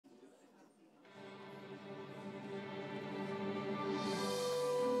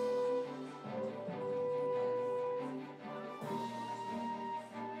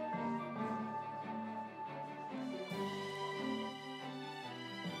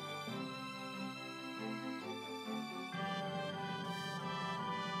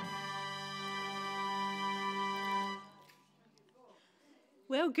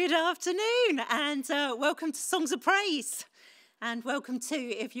Well, good afternoon and welcome to Songs of Praise. And welcome to,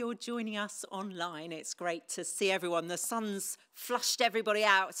 if you're joining us online, it's great to see everyone. The sun's flushed everybody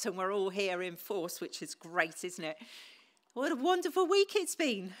out and we're all here in force, which is great, isn't it? What a wonderful week it's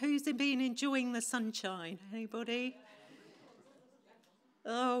been. Who's been enjoying the sunshine? Anybody?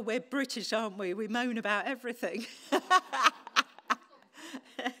 Oh, we're British, aren't we? We moan about everything.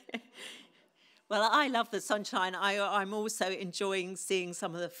 Well, I love the sunshine. I'm also enjoying seeing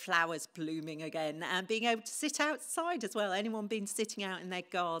some of the flowers blooming again and being able to sit outside as well. Anyone been sitting out in their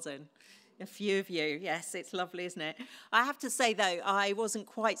garden? A few of you. Yes, it's lovely, isn't it? I have to say, though, I wasn't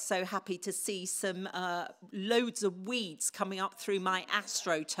quite so happy to see some loads of weeds coming up through my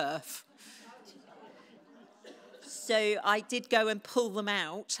AstroTurf. So I did go and pull them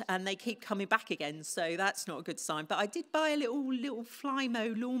out and they keep coming back again. So that's not a good sign. But I did buy a little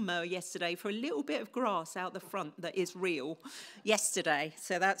Flymo lawnmower yesterday for a little bit of grass out the front that is real yesterday.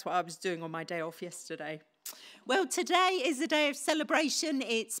 So that's what I was doing on my day off yesterday. Well, today is a day of celebration.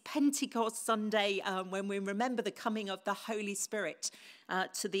 It's Pentecost Sunday when we remember the coming of the Holy Spirit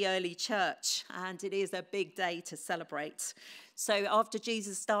to the early church. And it is a big day to celebrate. So after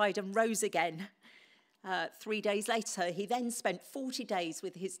Jesus died and rose again, 3 days later, he then spent 40 days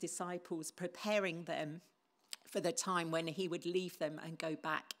with his disciples, preparing them for the time when he would leave them and go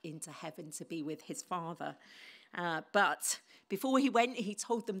back into heaven to be with his Father. But before he went, he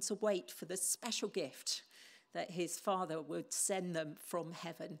told them to wait for the special gift that his Father would send them from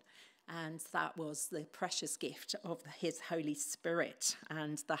heaven. And that was the precious gift of his Holy Spirit.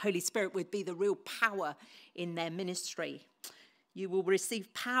 And the Holy Spirit would be the real power in their ministry. You will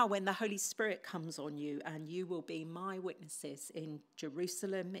receive power when the Holy Spirit comes on you, and you will be my witnesses in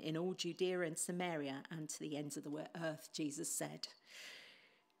Jerusalem, in all Judea and Samaria, and to the ends of the earth, Jesus said.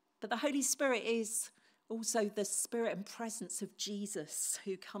 But the Holy Spirit is also the spirit and presence of Jesus,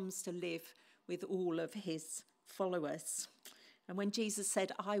 who comes to live with all of his followers. And when Jesus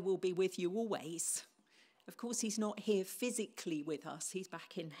said, I will be with you always, of course, he's not here physically with us. He's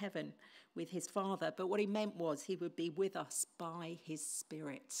back in heaven with his Father. But what he meant was he would be with us by his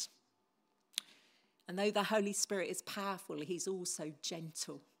Spirit. And though the Holy Spirit is powerful, he's also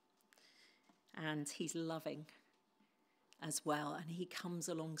gentle and he's loving as well. And he comes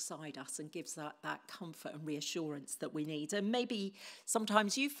alongside us and gives that comfort and reassurance that we need. And maybe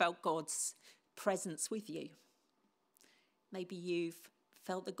sometimes you felt God's presence with you. Maybe you've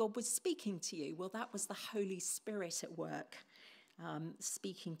felt that God was speaking to you. Well, that was the Holy Spirit at work,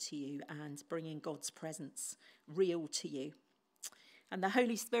 speaking to you and bringing God's presence real to you. And the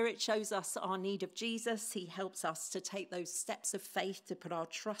Holy Spirit shows us our need of Jesus. He helps us to take those steps of faith to put our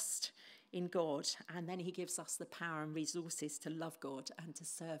trust in God. And then he gives us the power and resources to love God and to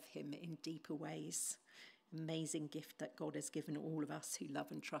serve him in deeper ways. Amazing gift that God has given all of us who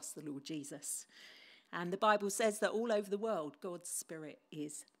love and trust the Lord Jesus. And the Bible says that all over the world, God's Spirit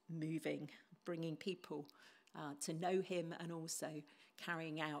is moving, bringing people to know him and also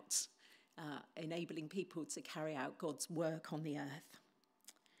carrying out, enabling people to carry out God's work on the earth.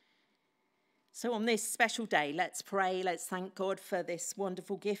 So on this special day, let's pray. Let's thank God for this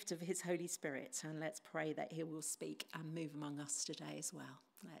wonderful gift of his Holy Spirit. And let's pray that he will speak and move among us today as well.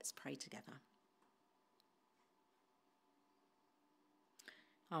 Let's pray together.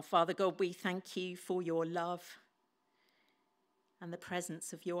 Our Father God, we thank you for your love and the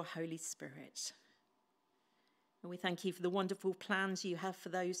presence of your Holy Spirit. And we thank you for the wonderful plans you have for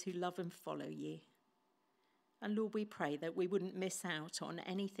those who love and follow you. And Lord, we pray that we wouldn't miss out on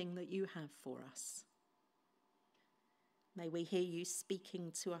anything that you have for us. May we hear you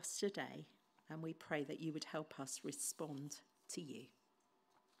speaking to us today, and we pray that you would help us respond to you.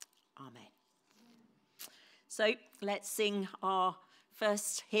 Amen. So let's sing our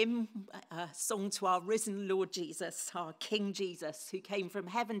first hymn, a song to our risen Lord Jesus, our King Jesus, who came from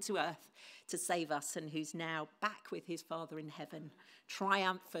heaven to earth to save us and who's now back with his Father in heaven,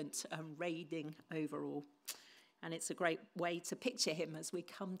 triumphant and reigning over all. And it's a great way to picture him as we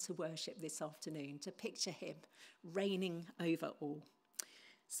come to worship this afternoon, to picture him reigning over all.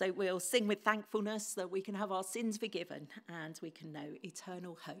 So we'll sing with thankfulness that we can have our sins forgiven and we can know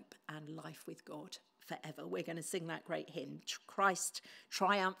eternal hope and life with God forever. We're going to sing that great hymn, Christ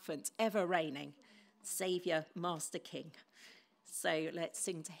triumphant, ever reigning, Saviour, Master, King. So let's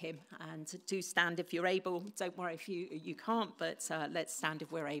sing to him, and do stand if you're able. Don't worry if you can't, but let's stand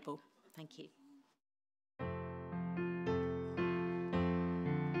if we're able. Thank you.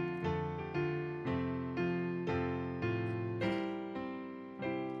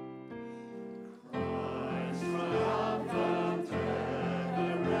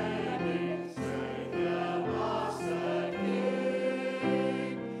 Reigning, Saviour, Master, King.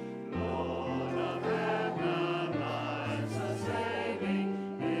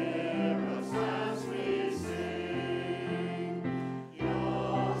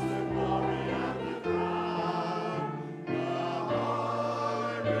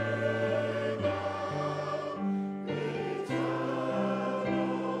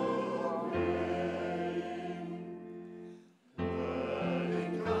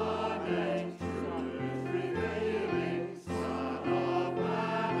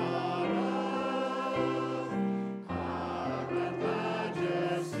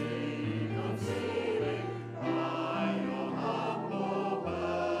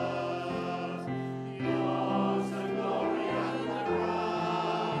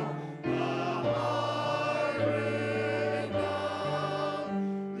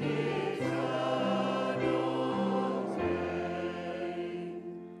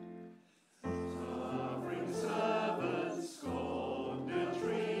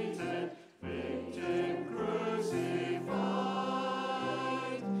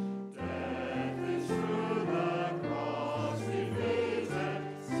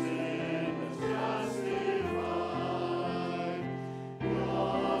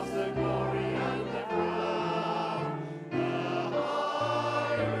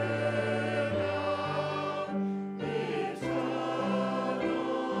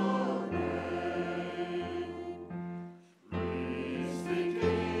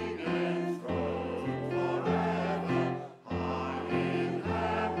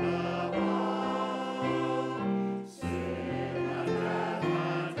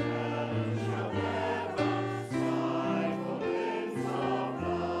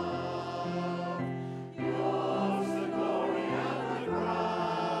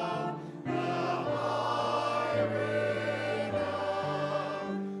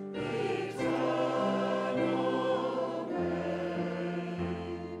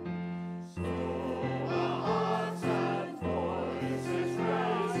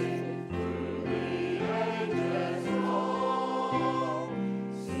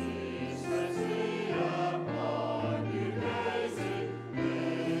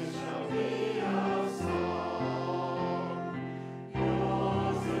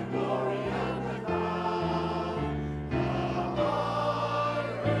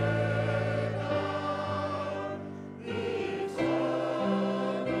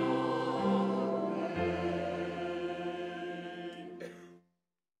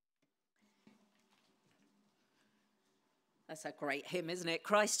 That's a great hymn, isn't it?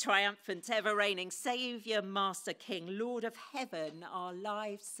 Christ triumphant, ever reigning, Saviour, Master, King, Lord of heaven, our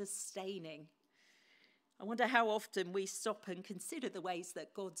lives sustaining. I wonder how often we stop and consider the ways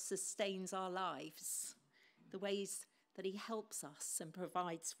that God sustains our lives, the ways that he helps us and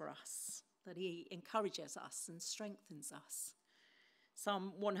provides for us, that he encourages us and strengthens us.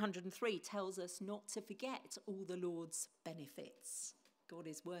 Psalm 103 tells us not to forget all the Lord's benefits. God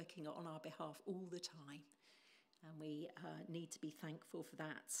is working on our behalf all the time, and we need to be thankful for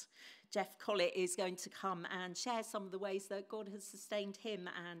that. Jeff Collett is going to come and share some of the ways that God has sustained him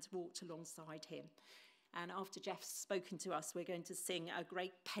and walked alongside him. And after Jeff's spoken to us, we're going to sing a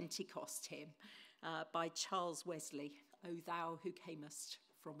great Pentecost hymn by Charles Wesley, O Thou Who Camest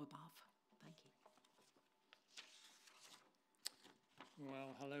from Above. Thank you.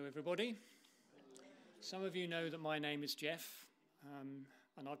 Well, hello everybody. Some of you know that my name is Jeff,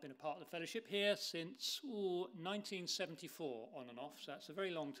 and I've been a part of the fellowship here since 1974 on and off, so that's a very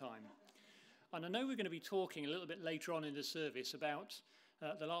long time. And I know we're going to be talking a little bit later on in the service about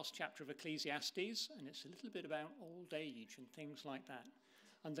the last chapter of Ecclesiastes, and it's a little bit about old age and things like that.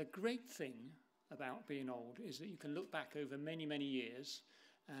 And the great thing about being old is that you can look back over many, many years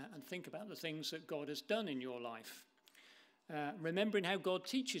and think about the things that God has done in your life. Remembering how God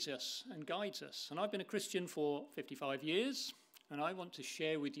teaches us and guides us. And I've been a Christian for 55 years, and I want to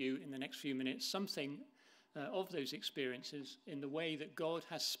share with you in the next few minutes something of those experiences in the way that God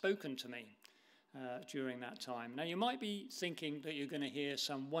has spoken to me during that time. Now, you might be thinking that you're going to hear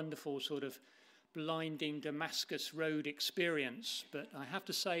some wonderful sort of blinding Damascus Road experience, but I have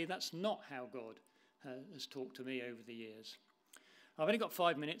to say that's not how God has talked to me over the years. I've only got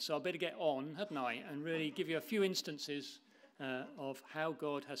 5 minutes, so I better get on, hadn't I, and really give you a few instances of how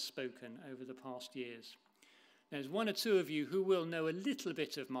God has spoken over the past years. There's one or two of you who will know a little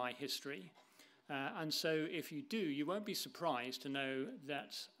bit of my history, and so if you do, you won't be surprised to know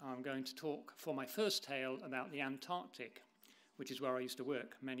that I'm going to talk for my first tale about the Antarctic, which is where I used to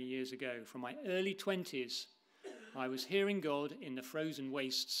work many years ago. From my early 20s, I was hearing God in the frozen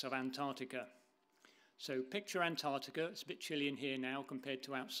wastes of Antarctica. So picture Antarctica. It's a bit chilly in here now compared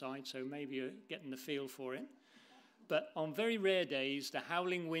to outside, so maybe you're getting the feel for it. But on very rare days, the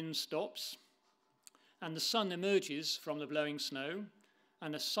howling wind stops, and the sun emerges from the blowing snow,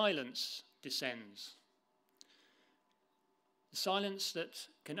 and a silence descends. The silence that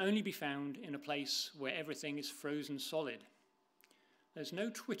can only be found in a place where everything is frozen solid. There's no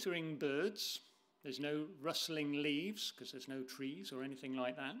twittering birds, there's no rustling leaves, because there's no trees or anything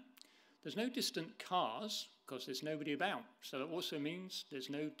like that. There's no distant cars, because there's nobody about, so that also means there's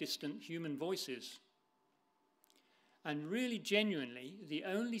no distant human voices. And really, genuinely, the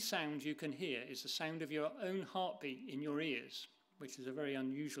only sound you can hear is the sound of your own heartbeat in your ears, which is a very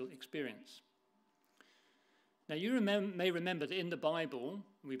unusual experience. Now, you may remember that in the Bible,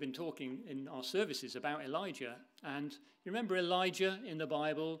 we've been talking in our services about Elijah, and you remember Elijah in the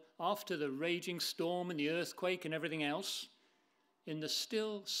Bible, after the raging storm and the earthquake and everything else, in the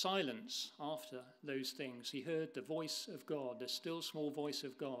still silence after those things, he heard the voice of God, the still small voice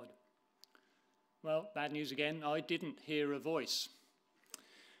of God. Well, bad news again, I didn't hear a voice.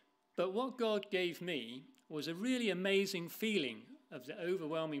 But what God gave me was a really amazing feeling of the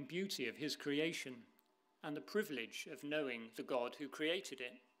overwhelming beauty of his creation and the privilege of knowing the God who created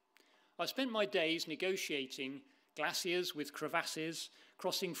it. I spent my days negotiating glaciers with crevasses,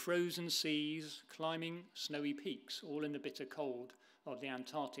 crossing frozen seas, climbing snowy peaks, all in the bitter cold of the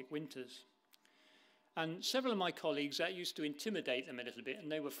Antarctic winters. And several of my colleagues, that used to intimidate them a little bit, and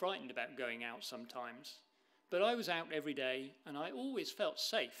they were frightened about going out sometimes. But I was out every day, and I always felt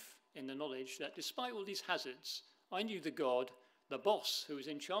safe in the knowledge that despite all these hazards, I knew the God, the boss, who was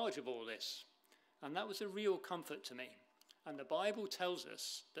in charge of all this. And that was a real comfort to me. And the Bible tells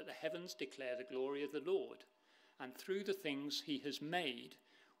us that the heavens declare the glory of the Lord. And through the things he has made,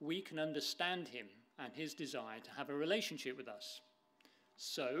 we can understand him and his desire to have a relationship with us.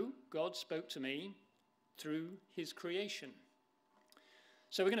 So God spoke to me through his creation.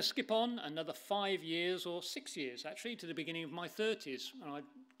 So we're going to skip on another 5 years, or 6 years actually, to the beginning of my 30s. And I'd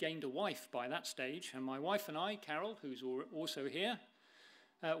gained a wife by that stage. And my wife and I, Carol, who's also here,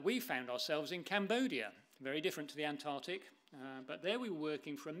 we found ourselves in Cambodia, very different to the Antarctic. But there we were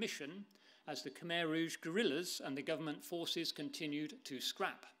working for a mission as the Khmer Rouge guerrillas and the government forces continued to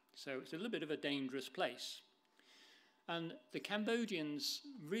scrap. So it's a little bit of a dangerous place. And the Cambodians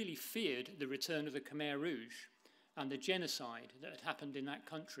really feared the return of the Khmer Rouge and the genocide that had happened in that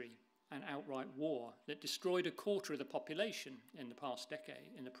country, an outright war that destroyed a quarter of the population in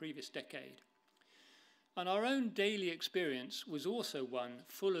the previous decade. And our own daily experience was also one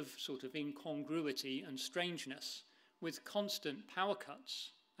full of sort of incongruity and strangeness, with constant power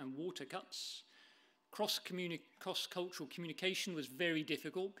cuts and water cuts. Cross-cultural communication was very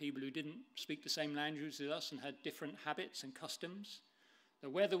difficult. People who didn't speak the same language as us and had different habits and customs. The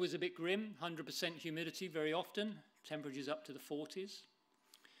weather was a bit grim, 100% humidity very often, temperatures up to the 40s.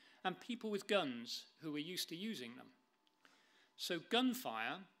 And people with guns who were used to using them. So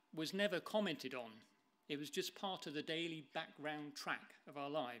gunfire was never commented on. It was just part of the daily background track of our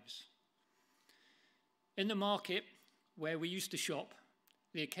lives. In the market where we used to shop,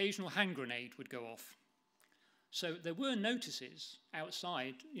 the occasional hand grenade would go off. So there were notices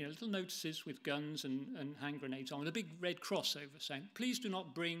outside, little notices with guns and hand grenades on, with a big red cross over saying, please do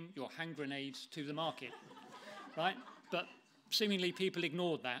not bring your hand grenades to the market, right? But seemingly people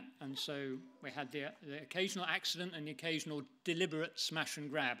ignored that, and so we had the occasional accident and the occasional deliberate smash and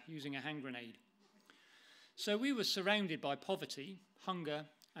grab using a hand grenade. So we were surrounded by poverty, hunger,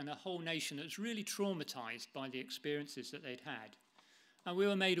 and a whole nation that was really traumatized by the experiences that they'd had. And we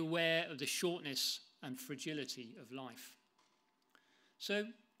were made aware of the shortness and fragility of life. So,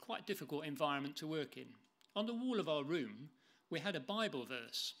 quite a difficult environment to work in. On the wall of our room, we had a Bible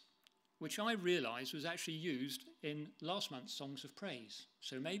verse, which I realised was actually used in last month's Songs of Praise.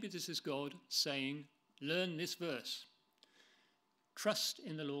 So maybe this is God saying, learn this verse. Trust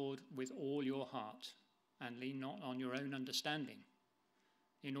in the Lord with all your heart, and lean not on your own understanding.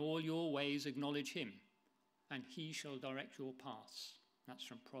 In all your ways acknowledge him, and he shall direct your paths. That's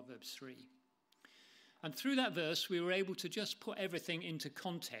from Proverbs 3. And through that verse, we were able to just put everything into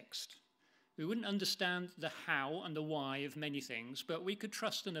context. We wouldn't understand the how and the why of many things, but we could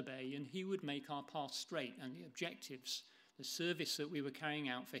trust and obey, and he would make our path straight, and the objectives, the service that we were carrying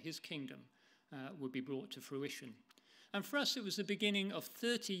out for his kingdom would be brought to fruition. And for us, it was the beginning of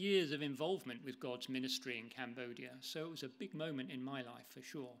 30 years of involvement with God's ministry in Cambodia. So it was a big moment in my life, for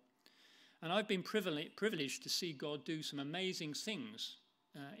sure. And I've been privileged to see God do some amazing things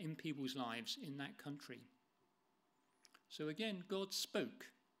in people's lives in that country. So again, God spoke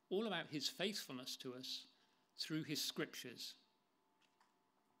all about his faithfulness to us through his scriptures.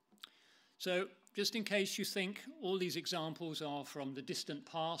 So just in case you think all these examples are from the distant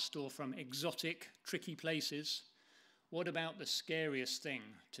past or from exotic, tricky places, what about the scariest thing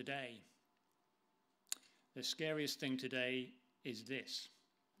today? The scariest thing today is this.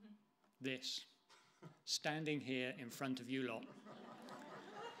 This. Standing here in front of you lot.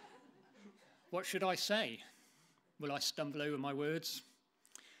 What should I say? Will I stumble over my words?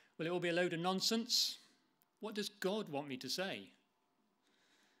 Will it all be a load of nonsense? What does God want me to say?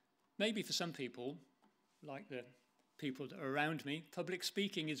 Maybe for some people, like the people that are around me, public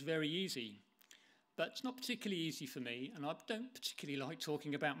speaking is very easy. But it's not particularly easy for me, and I don't particularly like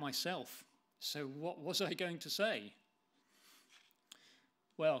talking about myself. So what was I going to say?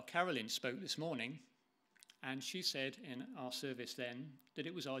 Well, Carolyn spoke this morning, and she said in our service then that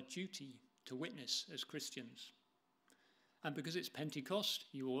it was our duty to witness as Christians. And because it's Pentecost,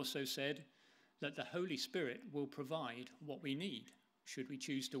 you also said that the Holy Spirit will provide what we need, should we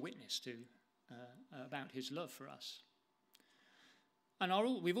choose to witness to about his love for us. And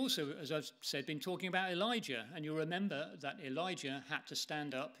we've also, as I've said, been talking about Elijah. And you'll remember that Elijah had to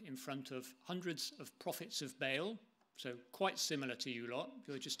stand up in front of hundreds of prophets of Baal, so quite similar to you lot,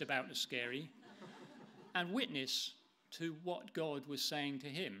 you're just about as scary, and witness to what God was saying to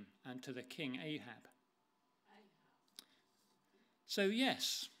him and to the king Ahab. So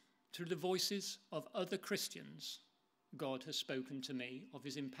yes, through the voices of other Christians, God has spoken to me of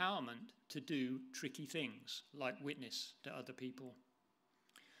his empowerment to do tricky things, like witness to other people.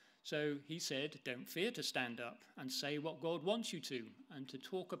 So he said, don't fear to stand up and say what God wants you to, and to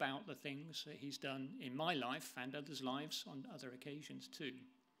talk about the things that he's done in my life and others' lives on other occasions too.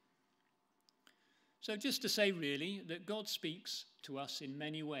 So just to say really that God speaks to us in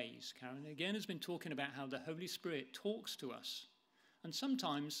many ways. Karen again has been talking about how the Holy Spirit talks to us. And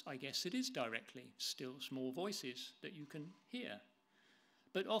sometimes, I guess it is directly, still small voices that you can hear.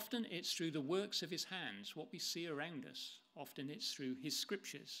 But often it's through the works of his hands, what we see around us. Often it's through his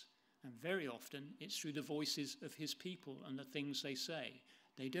scriptures. And very often it's through the voices of his people and the things they say.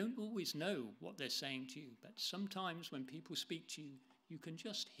 They don't always know what they're saying to you, but sometimes when people speak to you, you can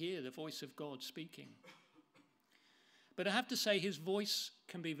just hear the voice of God speaking. But I have to say his voice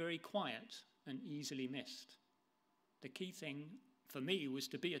can be very quiet and easily missed. The key thing for me was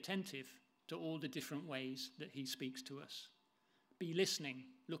to be attentive to all the different ways that he speaks to us. Be listening,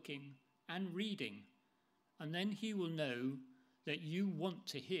 looking, and reading, and then he will know that you want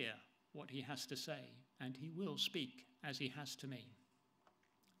to hear what he has to say, and he will speak as he has to me.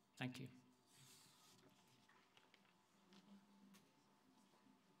 Thank you.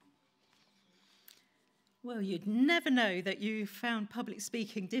 Well, you'd never know that you found public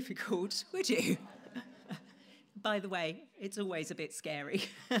speaking difficult, would you? By the way, it's always a bit scary,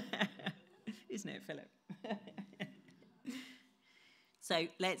 isn't it, Philip? So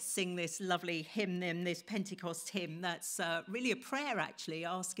let's sing this lovely hymn, this Pentecost hymn. That's really a prayer, actually,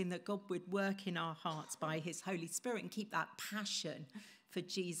 asking that God would work in our hearts by his Holy Spirit and keep that passion for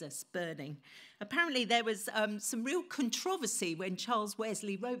Jesus burning. Apparently, there was some real controversy when Charles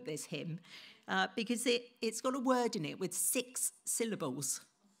Wesley wrote this hymn because it's got a word in it with 6 syllables.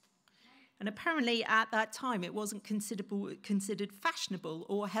 And apparently, at that time, it wasn't considered fashionable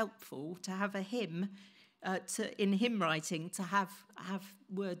or helpful to have a hymn in hymn writing to have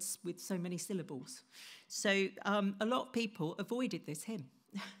words with so many syllables. So a lot of people avoided this hymn.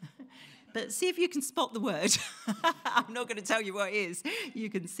 But see if you can spot the word. I'm not going to tell you what it is. You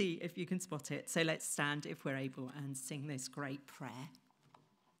can see if you can spot it. So let's stand, if we're able, and sing this great prayer.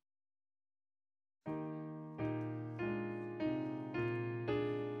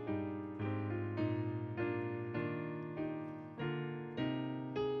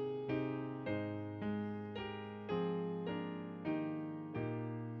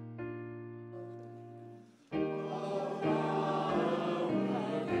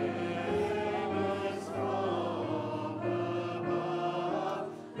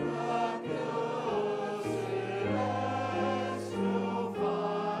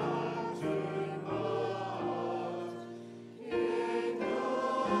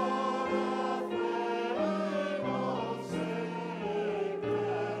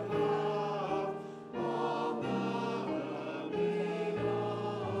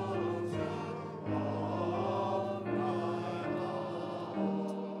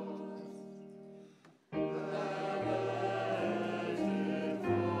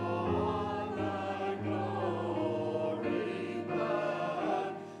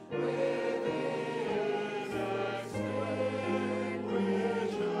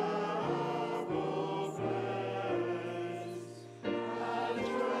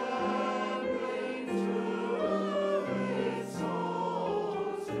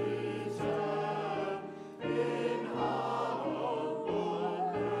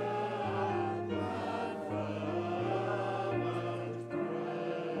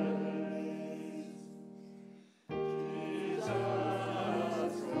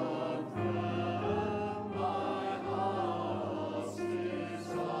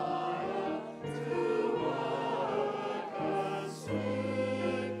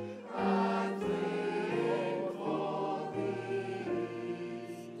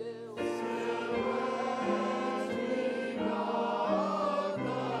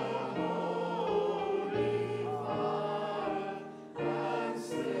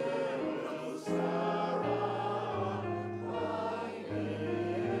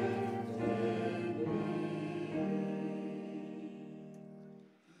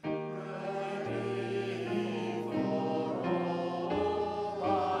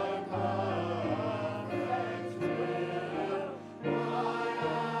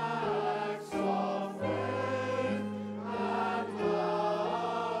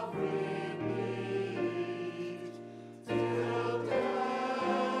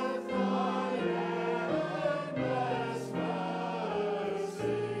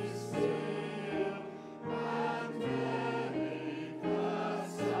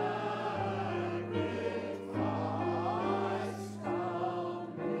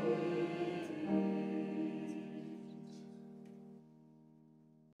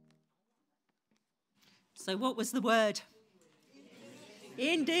 So what was the word?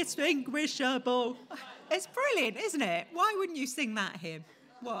 Indistinguishable. It's brilliant, isn't it? Why wouldn't you sing that hymn?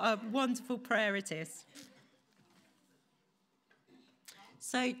 What a wonderful prayer it is.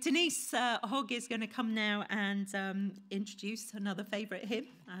 So Denise Hogg is going to come now and introduce another favourite hymn,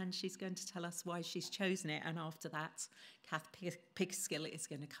 and she's going to tell us why she's chosen it. And after that, Kath Pickeskill is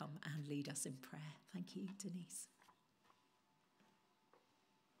going to come and lead us in prayer. Thank you, Denise.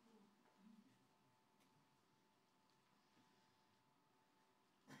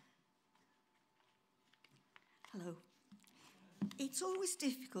 Hello. It's always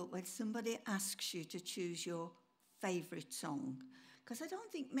difficult when somebody asks you to choose your favourite song, because I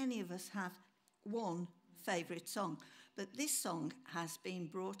don't think many of us have one favourite song, but this song has been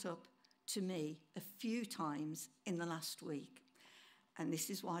brought up to me a few times in the last week, and this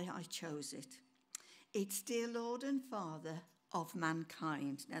is why I chose it. It's Dear Lord and Father of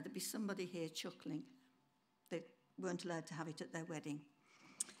Mankind. Now, there'll be somebody here chuckling. They weren't allowed to have it at their wedding.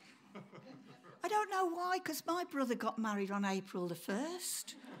 I don't know why, because my brother got married on April the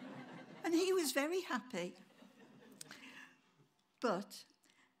 1st, and he was very happy. But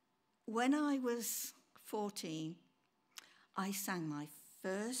when I was 14, I sang my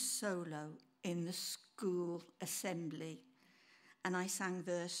first solo in the school assembly, and I sang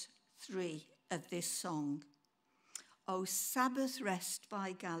verse 3 of this song. O Sabbath rest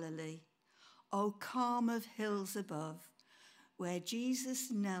by Galilee, O calm of hills above, where Jesus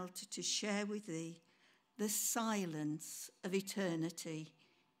knelt to share with thee the silence of eternity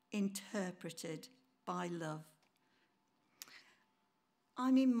interpreted by love.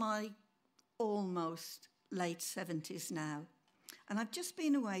 I'm in my almost late 70s now, and I've just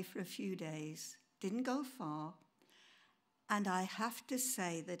been away for a few days, didn't go far, and I have to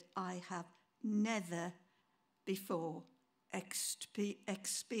say that I have never before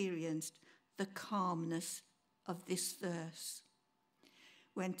experienced the calmness of this verse.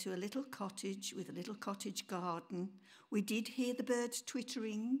 Went to a little cottage with a little cottage garden. We did hear the birds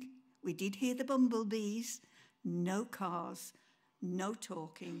twittering. We did hear the bumblebees. No cars, no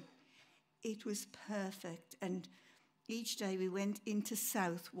talking. It was perfect. And each day we went into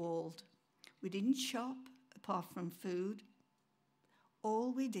Southwold. We didn't shop apart from food.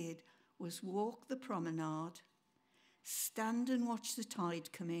 All we did was walk the promenade, stand and watch the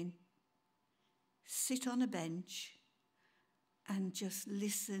tide come in, sit on a bench, and just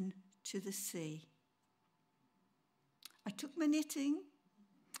listen to the sea. I took my knitting,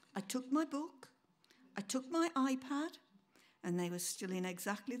 I took my book, I took my iPad, and they were still in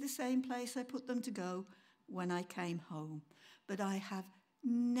exactly the same place I put them to go when I came home. But I have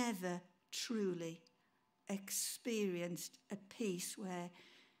never truly experienced a peace where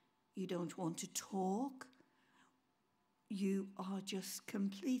you don't want to talk. You are just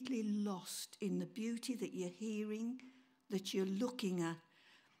completely lost in the beauty that you're hearing, that you're looking at,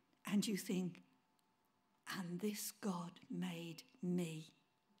 and you think, and this God made me.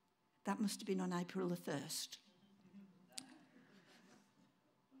 That must have been on April the 1st.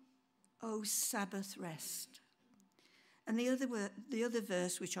 Oh, Sabbath rest. And the other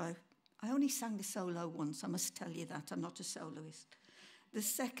verse, which I only sang a solo once, I must tell you that, I'm not a soloist. The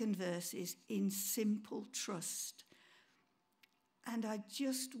second verse is in simple trust. And I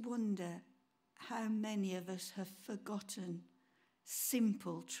just wonder how many of us have forgotten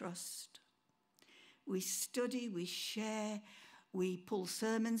simple trust. We study, we share, we pull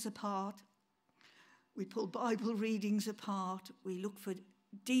sermons apart, we pull Bible readings apart, we look for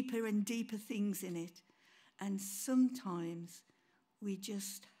deeper and deeper things in it. And sometimes we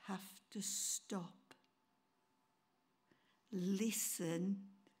just have to stop, listen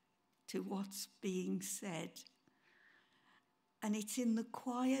to what's being said. And it's in the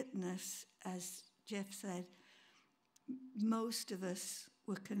quietness, as Jeff said, most of us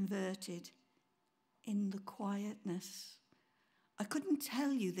were converted in the quietness. I couldn't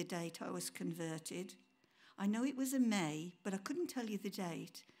tell you the date I was converted. I know it was in May, but I couldn't tell you the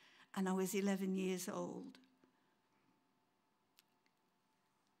date. And I was 11 years old.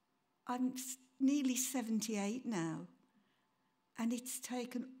 I'm nearly 78 now. And it's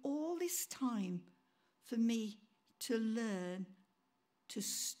taken all this time for me to learn to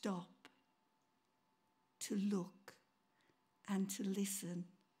stop, to look, and to listen.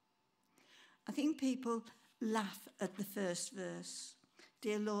 I think people laugh at the first verse.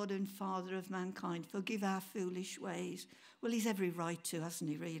 Dear Lord and Father of mankind, forgive our foolish ways. Well, he's every right to, hasn't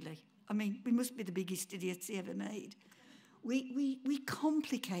he, really? I mean, we must be the biggest idiots he ever made. We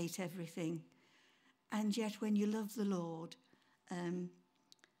complicate everything. And yet when you love the Lord,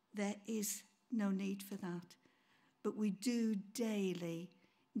 there is no need for that. But we do daily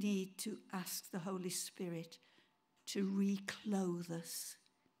need to ask the Holy Spirit to reclothe us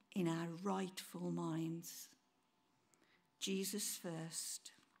in our rightful minds. Jesus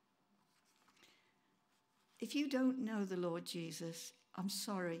first. If you don't know the Lord Jesus, I'm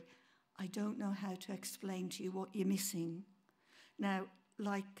sorry, I don't know how to explain to you what you're missing. Now,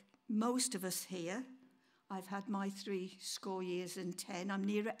 like most of us here, I've had my 70 years. I'm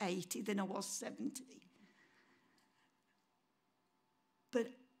nearer 80 than I was 70. But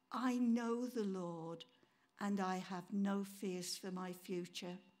I know the Lord, and I have no fears for my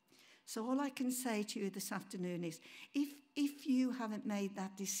future. So all I can say to you this afternoon is, if you haven't made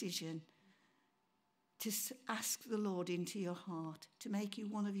that decision to ask the Lord into your heart, to make you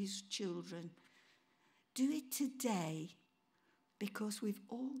one of his children, do it today, because we've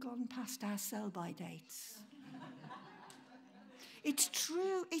all gone past our sell-by dates. It's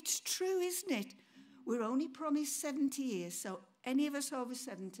true, isn't it? We're only promised 70 years, so any of us over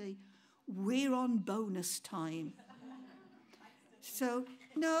 70, we're on bonus time. So,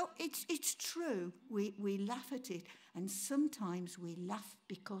 no, it's true. We laugh at it, and sometimes we laugh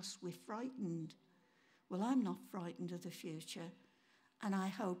because we're frightened. Well, I'm not frightened of the future. and I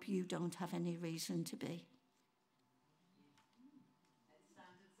hope you don't have any reason to be.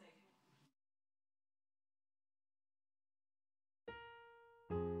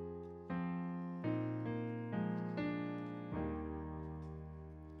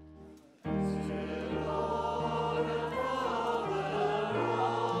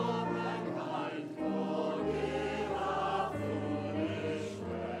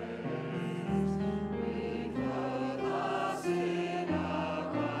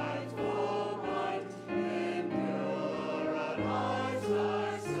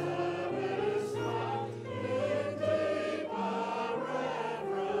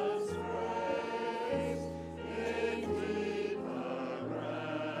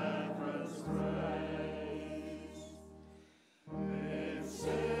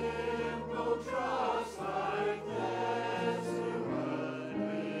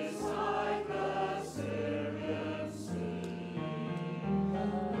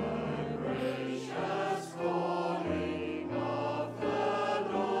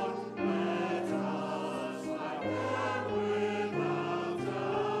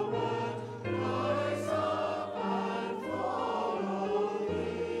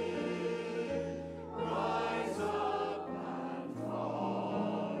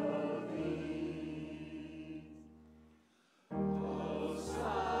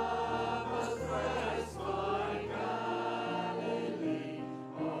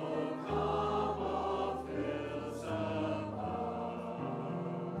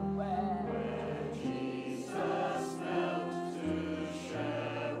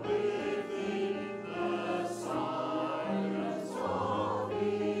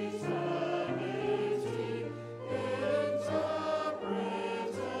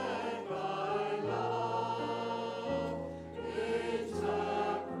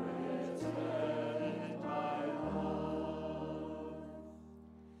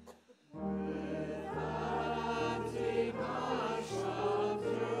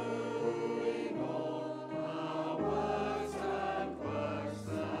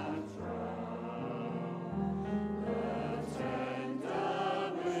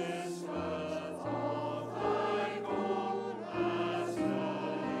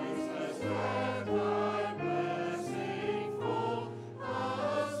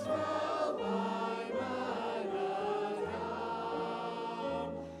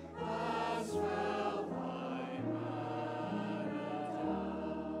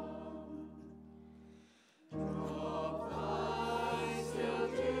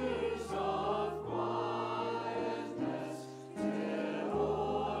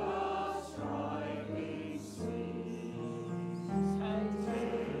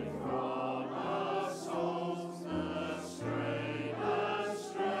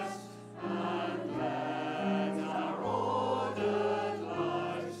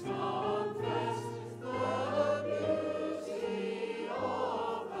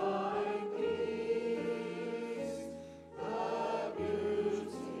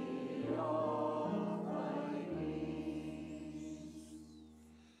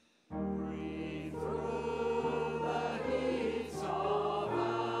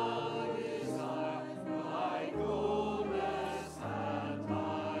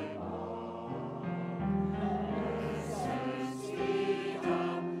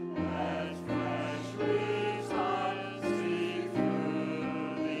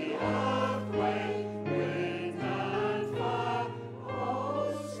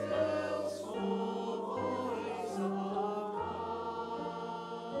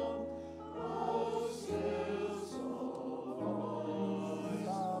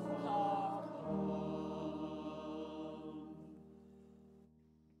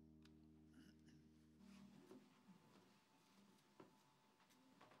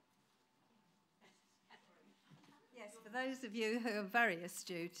 Yes, for those of you who are very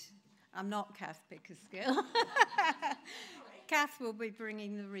astute, I'm not Kath Pickerskill. Kath will be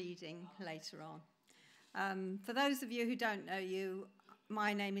bringing the reading later on. For those of you who don't know you,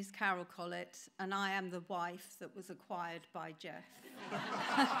 my name is Carol Collett, and I am the wife that was acquired by Jeff.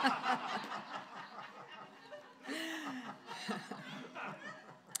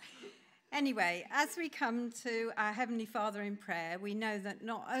 Anyway, as we come to our Heavenly Father in prayer, we know that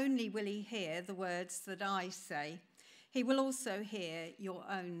not only will he hear the words that I say, he will also hear your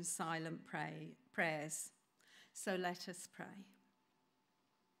own silent prayers. So let us pray.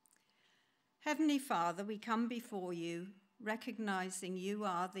 Heavenly Father, we come before you, recognizing you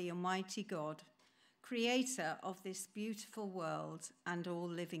are the Almighty God, creator of this beautiful world and all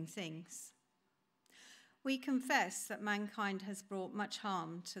living things. We confess that mankind has brought much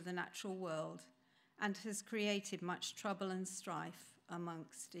harm to the natural world and has created much trouble and strife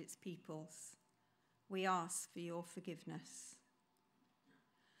amongst its peoples. We ask for your forgiveness.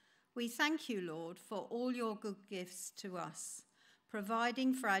 We thank you, Lord, for all your good gifts to us,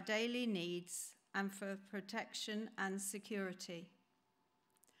 providing for our daily needs and for protection and security.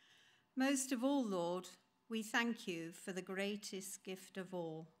 Most of all, Lord, we thank you for the greatest gift of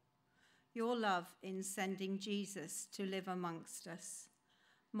all, your love in sending Jesus to live amongst us,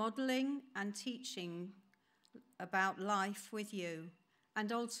 modelling and teaching about life with you,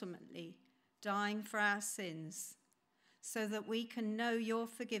 and ultimately dying for our sins, so that we can know your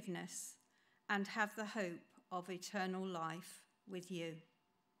forgiveness and have the hope of eternal life with you.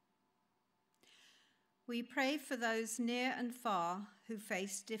 We pray for those near and far who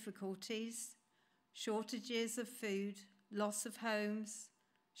face difficulties, shortages of food, loss of homes,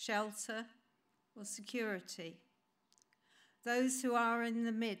 shelter, or security. Those who are in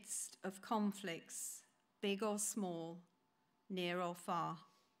the midst of conflicts, big or small, near or far.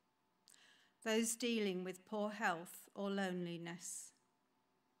 Those dealing with poor health or loneliness.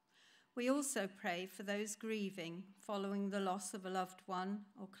 We also pray for those grieving following the loss of a loved one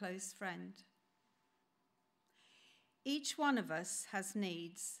or close friend. Each one of us has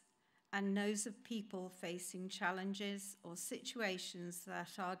needs and knows of people facing challenges or situations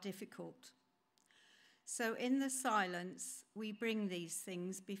that are difficult. So in the silence, we bring these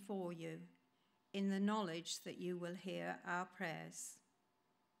things before you, in the knowledge that you will hear our prayers.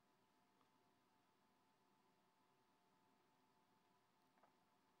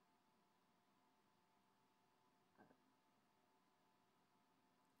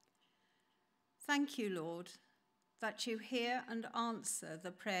 Thank you, Lord, that you hear and answer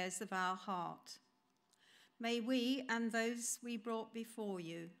the prayers of our heart. May we and those we brought before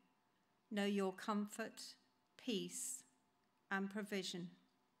you know your comfort, peace, and provision.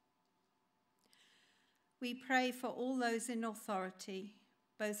 We pray for all those in authority,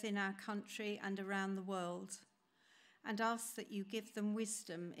 both in our country and around the world, and ask that you give them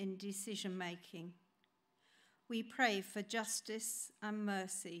wisdom in decision-making. We pray for justice and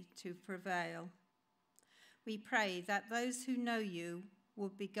mercy to prevail. We pray that those who know you will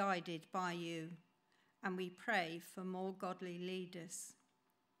be guided by you, and we pray for more godly leaders.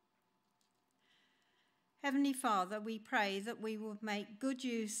 Heavenly Father, we pray that we will make good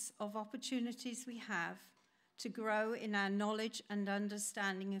use of opportunities we have to grow in our knowledge and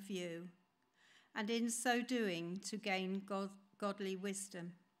understanding of you, and in so doing to gain godly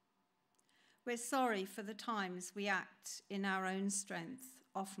wisdom. We're sorry for the times we act in our own strength,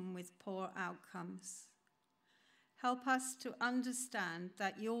 often with poor outcomes. Help us to understand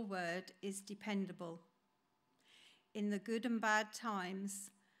that your word is dependable. In the good and bad times,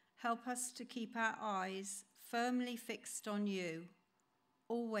 help us to keep our eyes firmly fixed on you,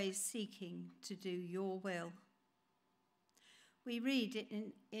 always seeking to do your will. We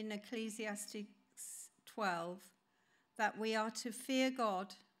read in Ecclesiastes 12 that we are to fear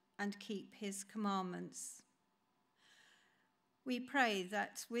God and keep his commandments. We pray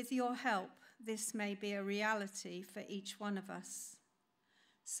that with your help, this may be a reality for each one of us.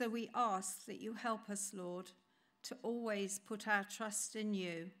 So we ask that you help us, Lord, to always put our trust in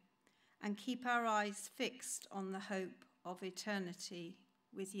you and keep our eyes fixed on the hope of eternity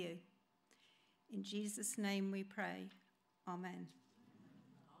with you. In Jesus' name we pray. Amen.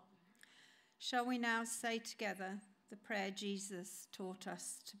 Shall we now say together the prayer Jesus taught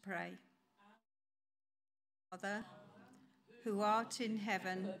us to pray? Father, who art in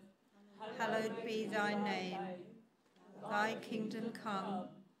heaven, hallowed be thy name. Thy kingdom come,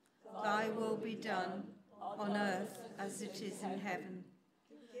 thy will be done, on earth as it is in heaven.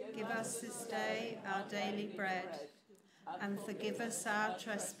 Give us this day our daily bread, and forgive us our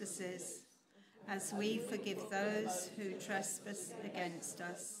trespasses, as we forgive those who trespass against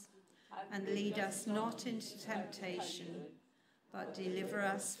us. And lead us not into temptation, but deliver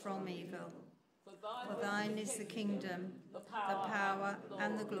us from evil. For thine is the kingdom, the power,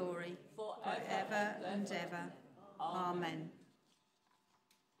 and the glory, forever and ever. Amen.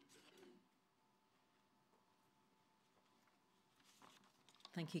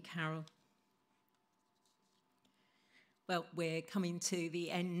 Thank you, Carol. Well, we're coming to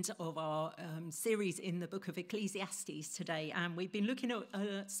the end of our series in the book of Ecclesiastes today, and we've been looking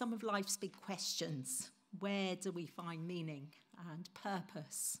at some of life's big questions. Where do we find meaning and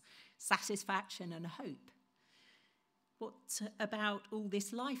purpose, satisfaction and hope? What about all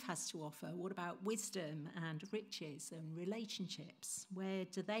this life has to offer? What about wisdom and riches and relationships? Where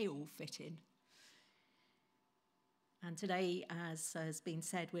do they all fit in? And today, as has been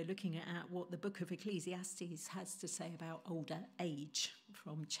said, we're looking at what the book of Ecclesiastes has to say about older age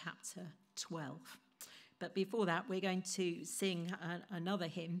from chapter 12. But before that, we're going to sing another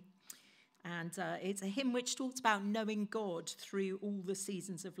hymn. And it's a hymn which talks about knowing God through all the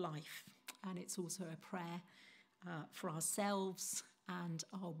seasons of life. And it's also a prayer for ourselves and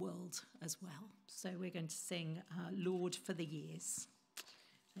our world as well. So we're going to sing Lord for the Years.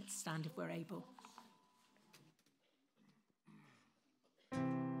 Let's stand if we're able.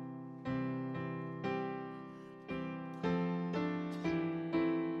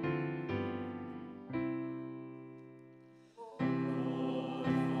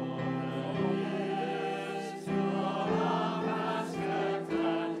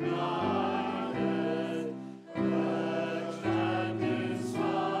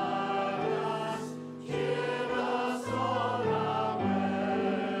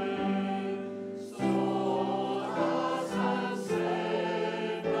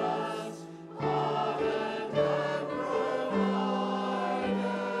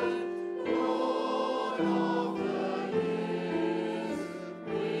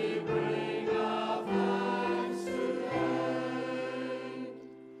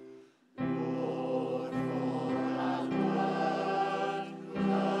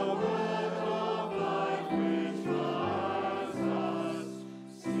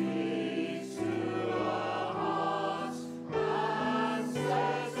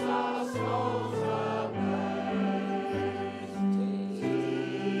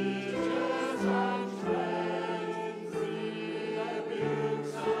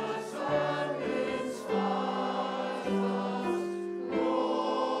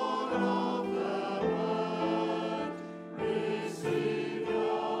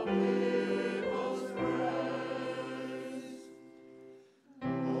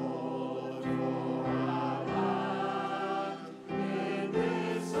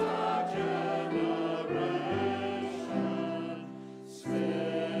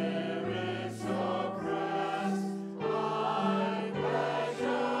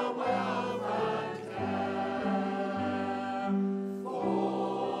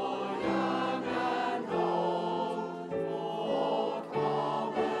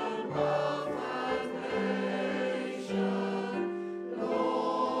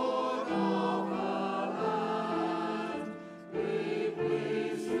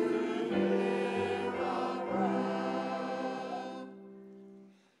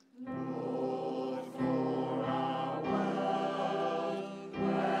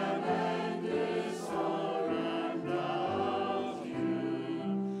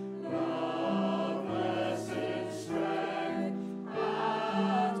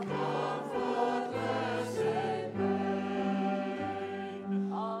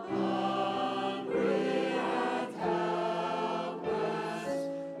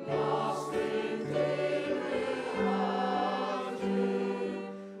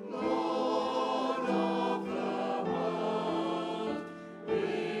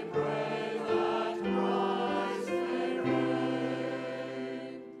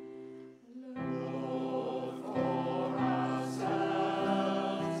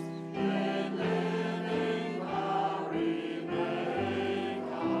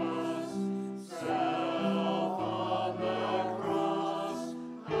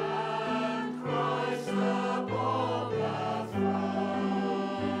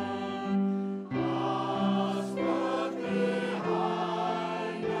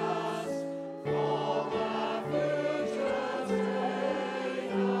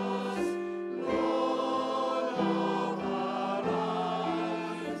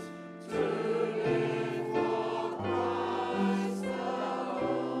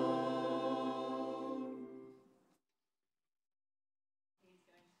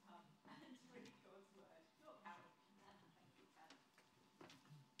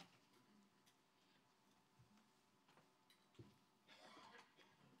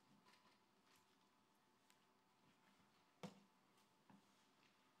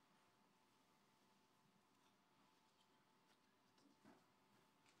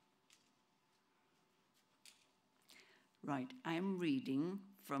 Right, I am reading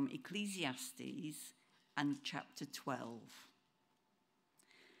from Ecclesiastes and chapter 12.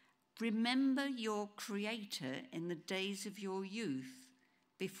 Remember your Creator in the days of your youth,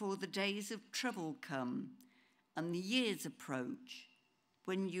 before the days of trouble come and the years approach,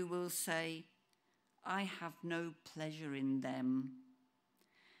 when you will say, I have no pleasure in them.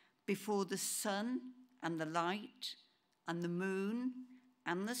 Before the sun and the light and the moon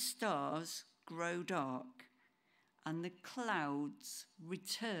and the stars grow dark, and the clouds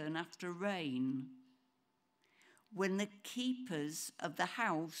return after rain. When the keepers of the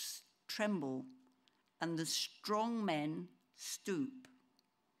house tremble and the strong men stoop.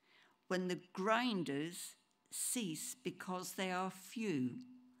 when the grinders cease because they are few,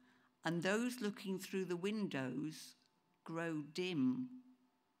 and those looking through the windows grow dim.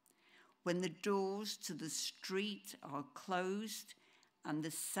 When the doors to the street are closed and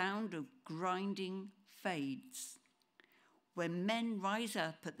the sound of grinding fades. When men rise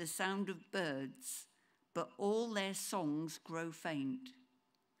up at the sound of birds, but all their songs grow faint.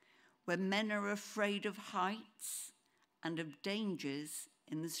 When men are afraid of heights and of dangers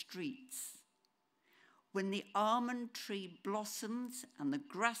in the streets. When the almond tree blossoms and the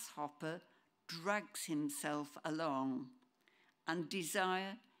grasshopper drags himself along, and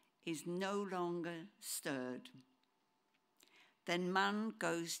desire is no longer stirred. Then man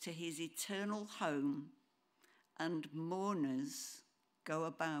goes to his eternal home, and mourners go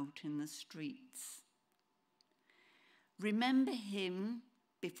about in the streets. Remember him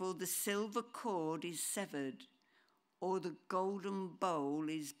before the silver cord is severed, or the golden bowl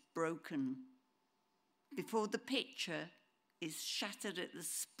is broken, before the pitcher is shattered at the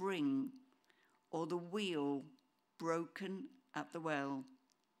spring, or the wheel broken at the well,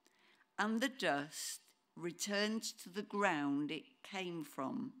 and the dust returns to the ground it came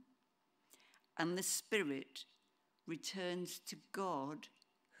from, and the spirit returns to God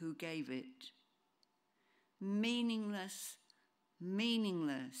who gave it. Meaningless,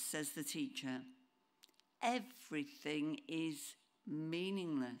 meaningless, says the teacher. Everything is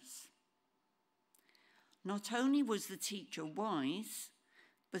meaningless. Not only was the teacher wise,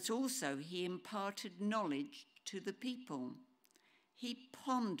 but also he imparted knowledge to the people. He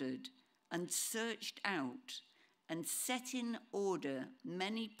pondered and searched out and set in order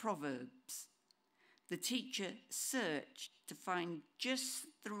many proverbs. The teacher searched to find just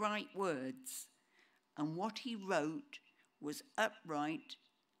the right words, and what he wrote was upright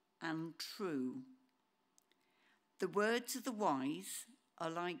and true. The words of the wise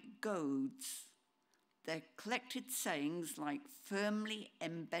are like goads, their collected sayings like firmly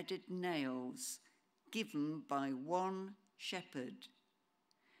embedded nails given by one shepherd.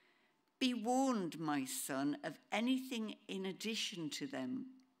 Be warned, my son, of anything in addition to them.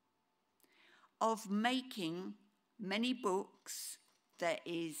 Of making many books there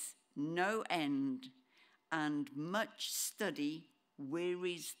is no end, and much study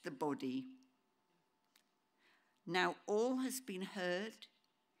wearies the body. Now all has been heard.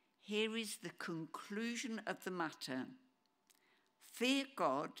 Here is the conclusion of the matter. Fear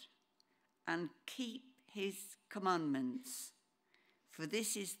God and keep his commandments, for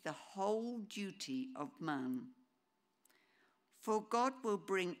this is the whole duty of man. For God will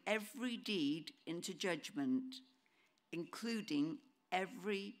bring every deed into judgment, including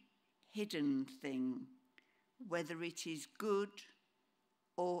every hidden thing, whether it is good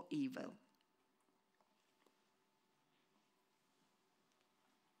or evil.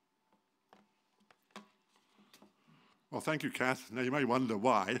 Well, thank you, Kath. Now, you may wonder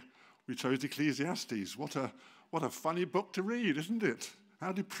why we chose Ecclesiastes. What a funny book to read, isn't it?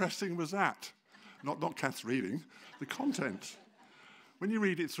 How depressing was that? Not Kath's reading, the content. When you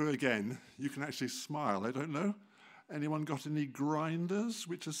read it through again, you can actually smile. I don't know. Anyone got any grinders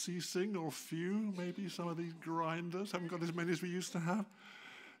which are ceasing, or few? Maybe some of these grinders haven't got as many as we used to have.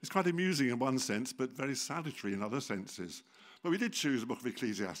 It's quite amusing in one sense, but very salutary in other senses. But we did choose the book of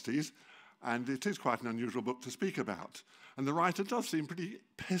Ecclesiastes, and it is quite an unusual book to speak about. And the writer does seem pretty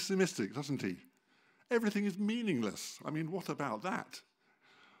pessimistic, doesn't he? Everything is meaningless. I mean, what about that?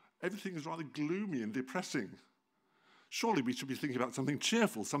 Everything is rather gloomy and depressing. Surely we should be thinking about something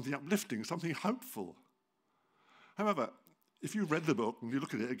cheerful, something uplifting, something hopeful. However, if you read the book and you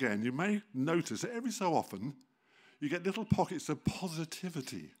look at it again, you may notice that every so often you get little pockets of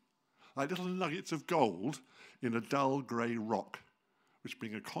positivity, like little nuggets of gold in a dull grey rock, which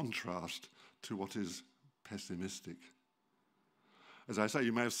bring a contrast to what is pessimistic. As I say,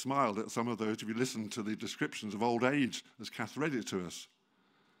 you may have smiled at some of those if you listened to the descriptions of old age as Kath read it to us.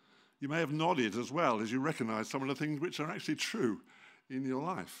 You may have nodded as well as you recognise some of the things which are actually true in your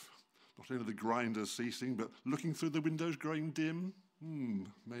life. Not only the grinders ceasing, but looking through the windows growing dim,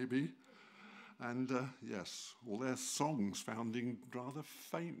 maybe. And yes, all their songs sounding rather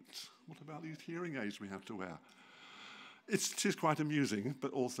faint. What about these hearing aids we have to wear? It is quite amusing,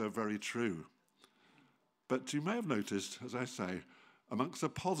 but also very true. But you may have noticed, as I say, amongst the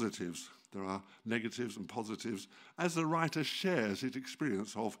positives, there are negatives and positives, as the writer shares his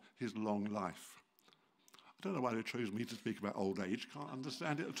experience of his long life. I don't know why they chose me to speak about old age. Can't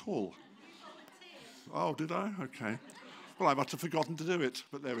understand it at all. Oh, did I? Okay. Well, I must have forgotten to do it,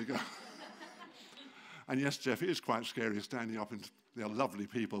 but there we go. And yes, Jeff, it is quite scary standing up, and they're lovely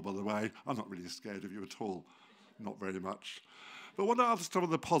people, by the way. I'm not really scared of you at all. Not very much. But what are some of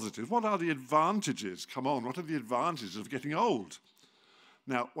the positives? What are the advantages? Come on, what are the advantages of getting old?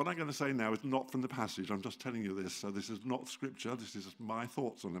 Now, what I'm going to say now is not from the passage. I'm just telling you this. So this is not scripture. This is my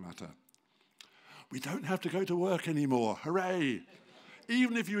thoughts on the matter. We don't have to go to work anymore. Hooray!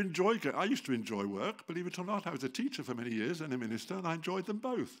 Even if you enjoy it. I used to enjoy work, believe it or not. I was a teacher for many years and a minister, and I enjoyed them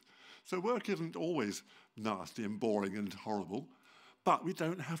both. So work isn't always nasty and boring and horrible. But we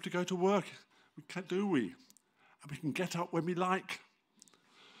don't have to go to work, do we? And we can get up when we like.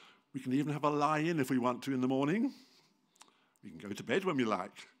 We can even have a lie-in if we want to in the morning. We can go to bed when we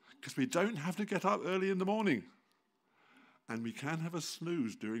like, because we don't have to get up early in the morning. And we can have a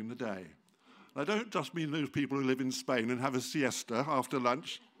snooze during the day. I don't just mean those people who live in Spain and have a siesta after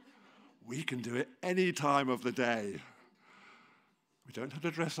lunch. We can do it any time of the day. We don't have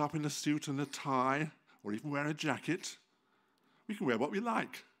to dress up in a suit and a tie or even wear a jacket. We can wear what we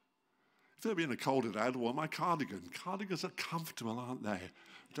like. If they're being a colder day, I'd wear my cardigan. Cardigans are comfortable, aren't they?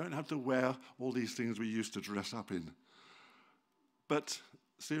 We don't have to wear all these things we used to dress up in. But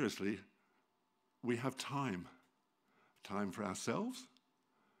seriously, we have time. Time for ourselves,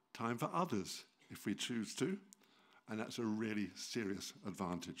 time for others if we choose to. And that's a really serious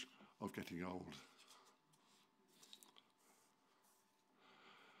advantage of getting old.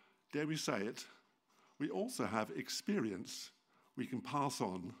 Dare we say it, we also have experience we can pass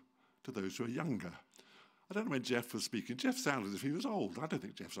on to those who are younger. I don't know when Jeff was speaking. Jeff sounded as if he was old. I don't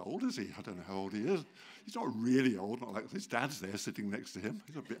think Jeff's old, is he? I don't know how old he is. He's not really old, not like his dad's there sitting next to him.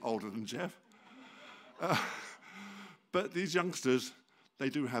 He's a bit older than Jeff. But these youngsters, they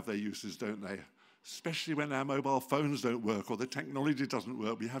do have their uses, don't they? Especially when our mobile phones don't work or the technology doesn't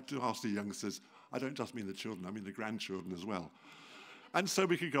work. We have to ask the youngsters. I don't just mean the children, I mean the grandchildren as well. And so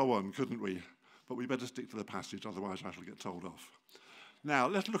we could go on, couldn't we? But we better stick to the passage, otherwise I shall get told off. Now,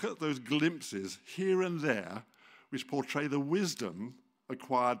 let's look at those glimpses here and there which portray the wisdom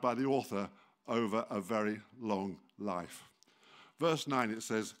acquired by the author over a very long life. Verse 9, it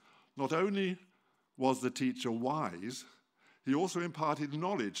says, "Not only was the teacher wise, he also imparted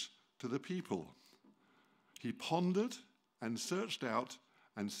knowledge to the people. He pondered and searched out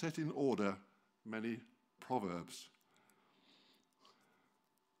and set in order many proverbs."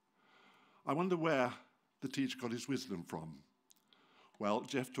 I wonder where the teacher got his wisdom from. Well,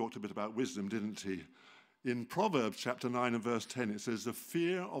 Jeff talked a bit about wisdom, didn't he? In Proverbs chapter 9 and verse 10, it says, "The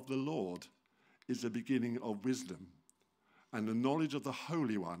fear of the Lord is the beginning of wisdom, and the knowledge of the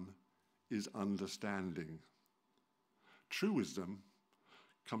Holy One is understanding." True wisdom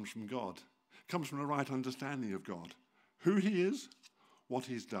comes from God. It comes from a right understanding of God, who he is, what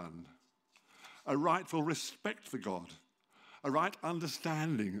he's done, a rightful respect for God, a right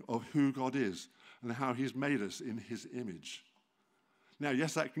understanding of who God is and how he's made us in his image. Now,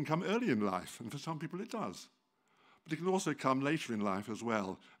 yes, that can come early in life, and for some people it does. But it can also come later in life as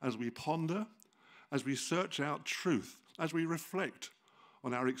well, as we ponder, as we search out truth, as we reflect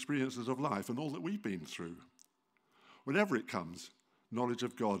on our experiences of life and all that we've been through. Whenever it comes, knowledge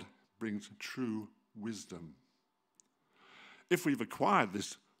of God brings true wisdom. If we've acquired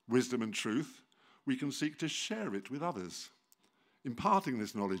this wisdom and truth, we can seek to share it with others, imparting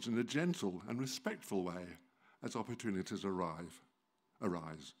this knowledge in a gentle and respectful way as opportunities arise.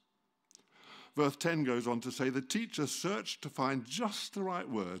 Verse 10 goes on to say, "The teacher searched to find just the right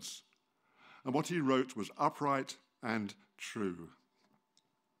words, and what he wrote was upright and true."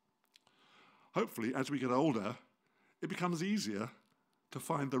 Hopefully, as we get older, it becomes easier to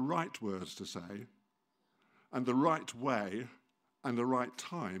find the right words to say, and the right way and the right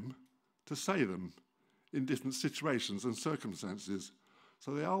time to say them in different situations and circumstances,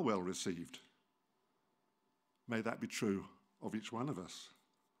 so they are well received. May that be true of each one of us.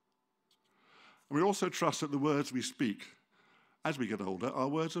 And we also trust that the words we speak as we get older are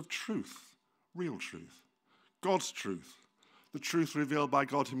words of truth, real truth, God's truth, the truth revealed by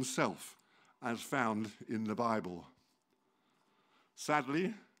God himself as found in the Bible.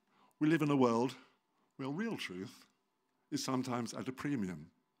 Sadly, we live in a world where real truth is sometimes at a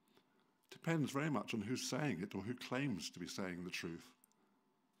premium. Depends very much on who's saying it or who claims to be saying the truth.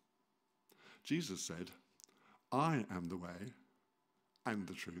 Jesus said, "I am the way and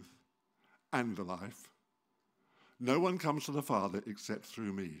the truth and the life. No one comes to the Father except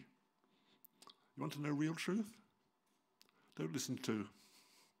through me." You want to know real truth? Don't listen to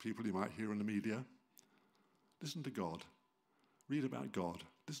people you might hear in the media. Listen to God. Read about God.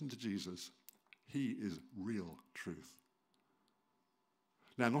 Listen to Jesus. He is real truth.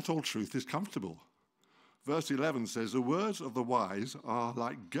 Now, not all truth is comfortable. Verse 11 says, "The words of the wise are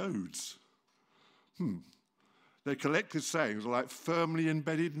like goads." Their collected sayings are like firmly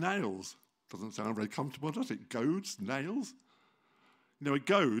embedded nails. Doesn't sound very comfortable, does it? Goads, nails. You know, a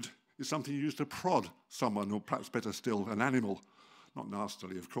goad is something you use to prod someone, or perhaps better still, an animal. Not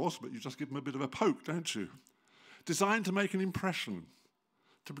nastily, of course, but you just give them a bit of a poke, don't you? Designed to make an impression,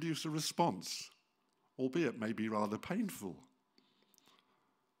 to produce a response, albeit maybe rather painful.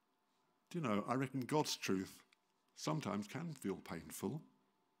 Do you know, I reckon God's truth sometimes can feel painful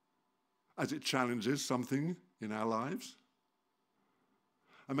as it challenges something in our lives.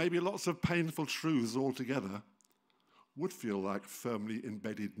 And maybe lots of painful truths altogether would feel like firmly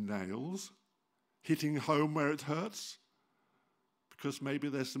embedded nails, hitting home where it hurts, because maybe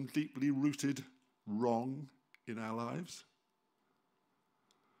there's some deeply rooted wrong in our lives.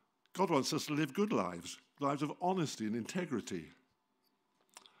 God wants us to live good lives, lives of honesty and integrity.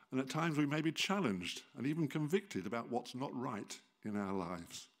 And at times we may be challenged and even convicted about what's not right in our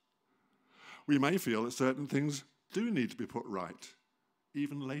lives. We may feel that certain things do need to be put right,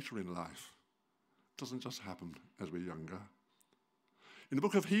 even later in life. It doesn't just happen as we're younger. In the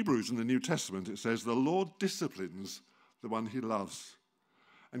book of Hebrews in the New Testament, it says, "The Lord disciplines the one he loves."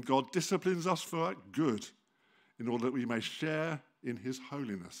 And God disciplines us for good, in order that we may share in his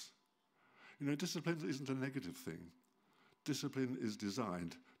holiness. You know, discipline isn't a negative thing. Discipline is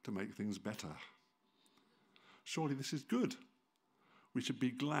designed to make things better. Surely this is good. We should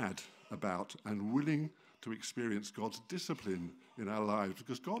be glad about and willing to experience God's discipline in our lives,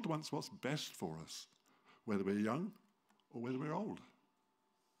 because God wants what's best for us, whether we're young or whether we're old.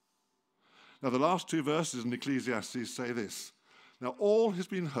 Now, the last two verses in Ecclesiastes say this: "Now all has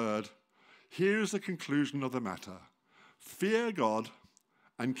been heard. Here is the conclusion of the matter. Fear God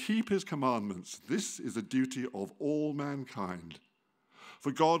and keep his commandments. This is the duty of all mankind.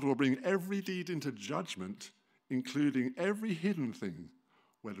 For God will bring every deed into judgment, including every hidden thing,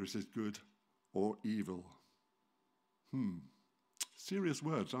 whether it is good or evil." Serious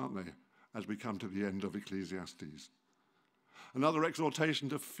words, aren't they, as we come to the end of Ecclesiastes? Another exhortation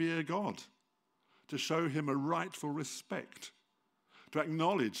to fear God, to show him a rightful respect, to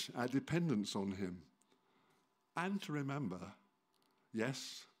acknowledge our dependence on him, and to remember,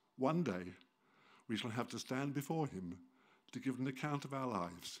 yes, one day we shall have to stand before him to give an account of our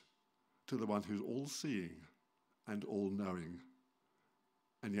lives to the one who's all-seeing and all-knowing,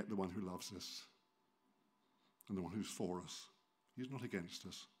 and yet the one who loves us and the one who's for us. He's not against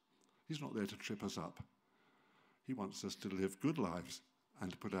us. He's not there to trip us up. He wants us to live good lives and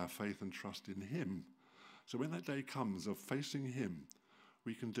to put our faith and trust in him. So when that day comes of facing him,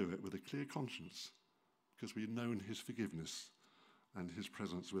 we can do it with a clear conscience, because we've known his forgiveness and his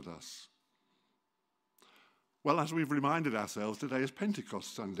presence with us. Well, as we've reminded ourselves, today is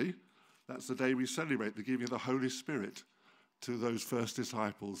Pentecost Sunday. That's the day we celebrate the giving of the Holy Spirit to those first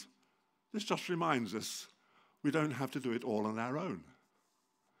disciples. This just reminds us we don't have to do it all on our own.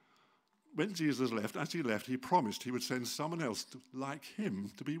 When Jesus left, as he left, he promised he would send someone else like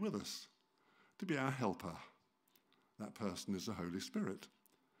him to be with us, to be our helper. That person is the Holy Spirit.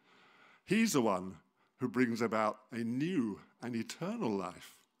 He's the one who brings about a new and eternal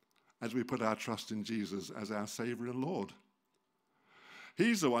life as we put our trust in Jesus as our Saviour and Lord.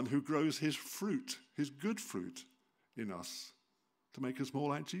 He's the one who grows his fruit, his good fruit, in us to make us more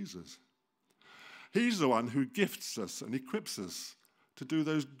like Jesus. He's the one who gifts us and equips us to do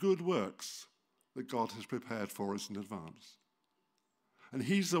those good works that God has prepared for us in advance. And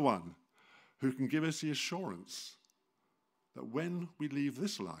he's the one who can give us the assurance that when we leave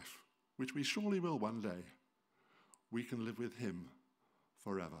this life, which we surely will one day, we can live with him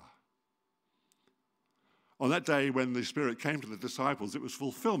forever. On that day when the Spirit came to the disciples, it was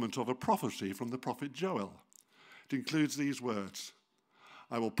fulfillment of a prophecy from the prophet Joel. It includes these words: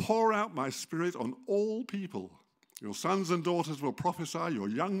 "I will pour out my Spirit on all people. Your sons and daughters will prophesy, your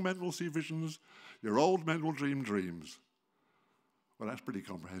young men will see visions, your old men will dream dreams." Well, that's pretty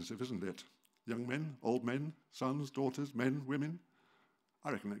comprehensive, isn't it? Young men, old men, sons, daughters, men, women.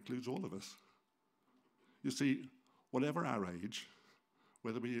 I reckon that includes all of us. You see, whatever our age,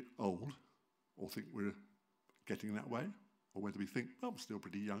 whether we're old or think we're getting that way, or whether we think, well, we're still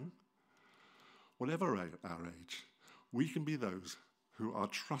pretty young, whatever our age, we can be those who are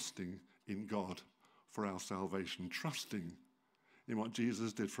trusting in God for our salvation, trusting in what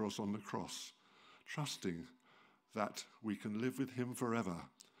Jesus did for us on the cross, trusting that we can live with him forever.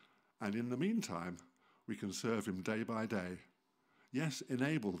 And in the meantime, we can serve him day by day. Yes,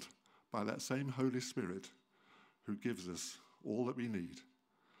 enabled by that same Holy Spirit who gives us all that we need.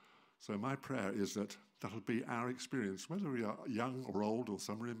 So my prayer is that that'll be our experience, whether we are young or old or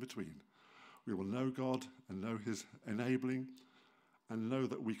somewhere in between. We will know God and know his enabling and know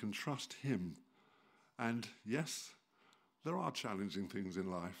that we can trust him. And yes, there are challenging things in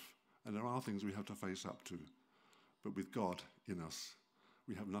life and there are things we have to face up to. But with God in us,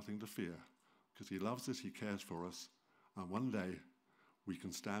 we have nothing to fear because he loves us, he cares for us, and one day we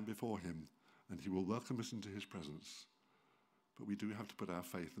can stand before him and he will welcome us into his presence. But we do have to put our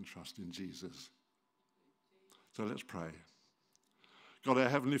faith and trust in Jesus. So let's pray. God, our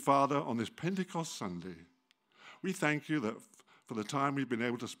Heavenly Father, on this Pentecost Sunday, we thank you that for the time we've been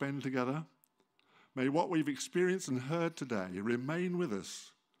able to spend together. May what we've experienced and heard today remain with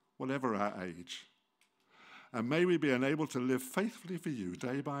us, whatever our age. And may we be enabled to live faithfully for you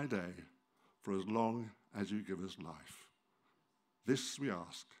day by day for as long as you give us life. This we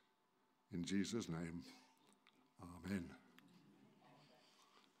ask in Jesus' name. Amen.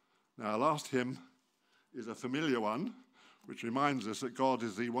 Now, our last hymn is a familiar one, which reminds us that God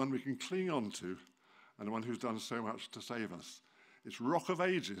is the one we can cling on to and the one who's done so much to save us. It's Rock of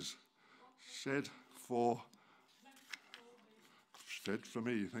Ages, shed for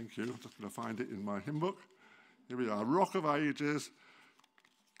me. Thank you. I'm just going to find it in my hymn book. Here we are. Rock of Ages,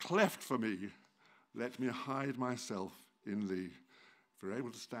 cleft for me, let me hide myself in thee. If we're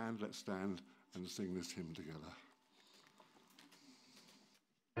able to stand, let's stand and sing this hymn together.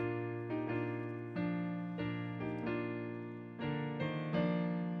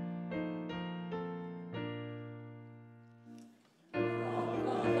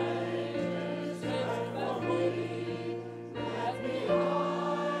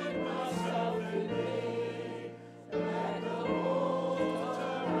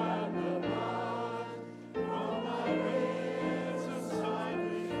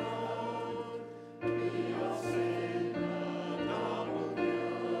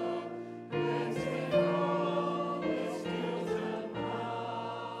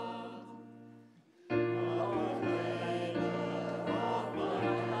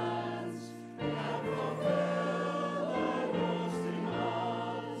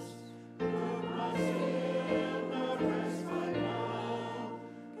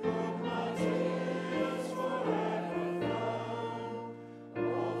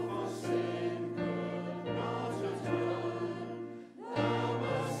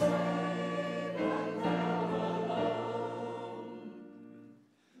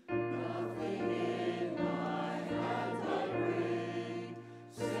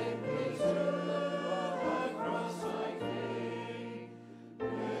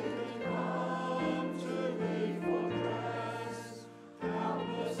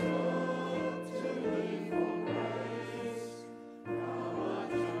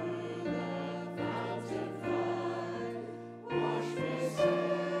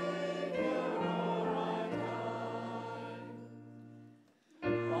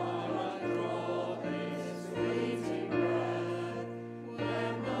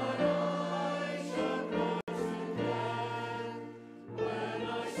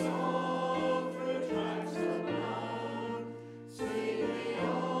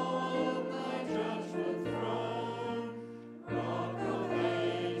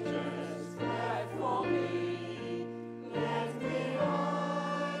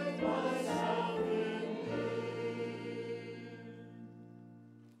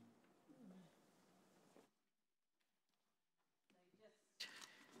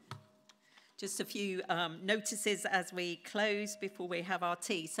 Just a few notices as we close before we have our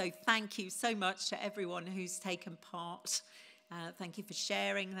tea. So thank you so much to everyone who's taken part. Thank you for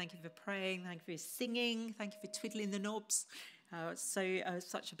sharing. Thank you for praying. Thank you for singing. Thank you for twiddling the knobs.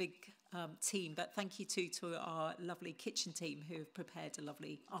 Such a big team. But thank you too to our lovely kitchen team who have prepared a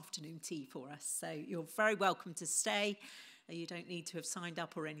lovely afternoon tea for us. So you're very welcome to stay. You don't need to have signed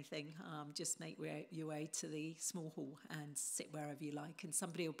up or anything. Just make your way to the small hall and sit wherever you like, and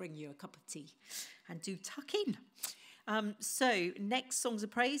somebody will bring you a cup of tea. And do tuck in. So next Songs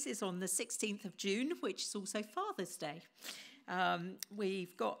of Praise is on the 16th of June, which is also Father's Day.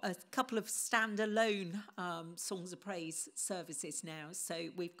 We've got a couple of standalone Songs of Praise services now. So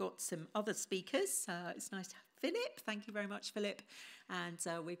we've got some other speakers. It's nice to have Philip. Thank you very much, Philip.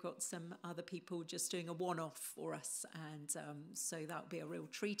 And we've got some other people just doing a one-off for us. And so that'll be a real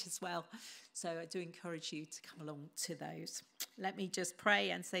treat as well. So I do encourage you to come along to those. Let me just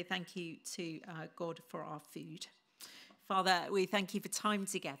pray and say thank you to God for our food. Father, we thank you for time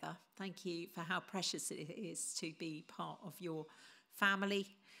together. Thank you for how precious it is to be part of your family.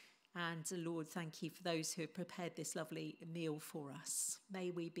 And Lord, thank you for those who have prepared this lovely meal for us.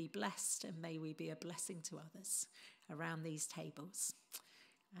 May we be blessed and may we be a blessing to others around these tables.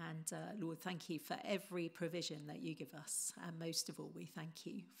 And Lord, thank you for every provision that you give us. And most of all, we thank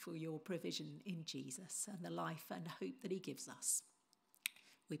you for your provision in Jesus and the life and hope that he gives us.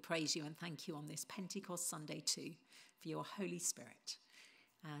 We praise you and thank you on this Pentecost Sunday too for your Holy Spirit.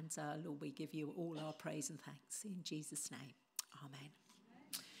 And Lord, we give you all our praise and thanks in Jesus' name. Amen.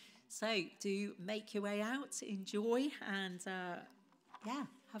 So do make your way out, enjoy, and yeah,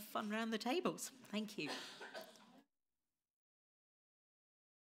 have fun around the tables. Thank you.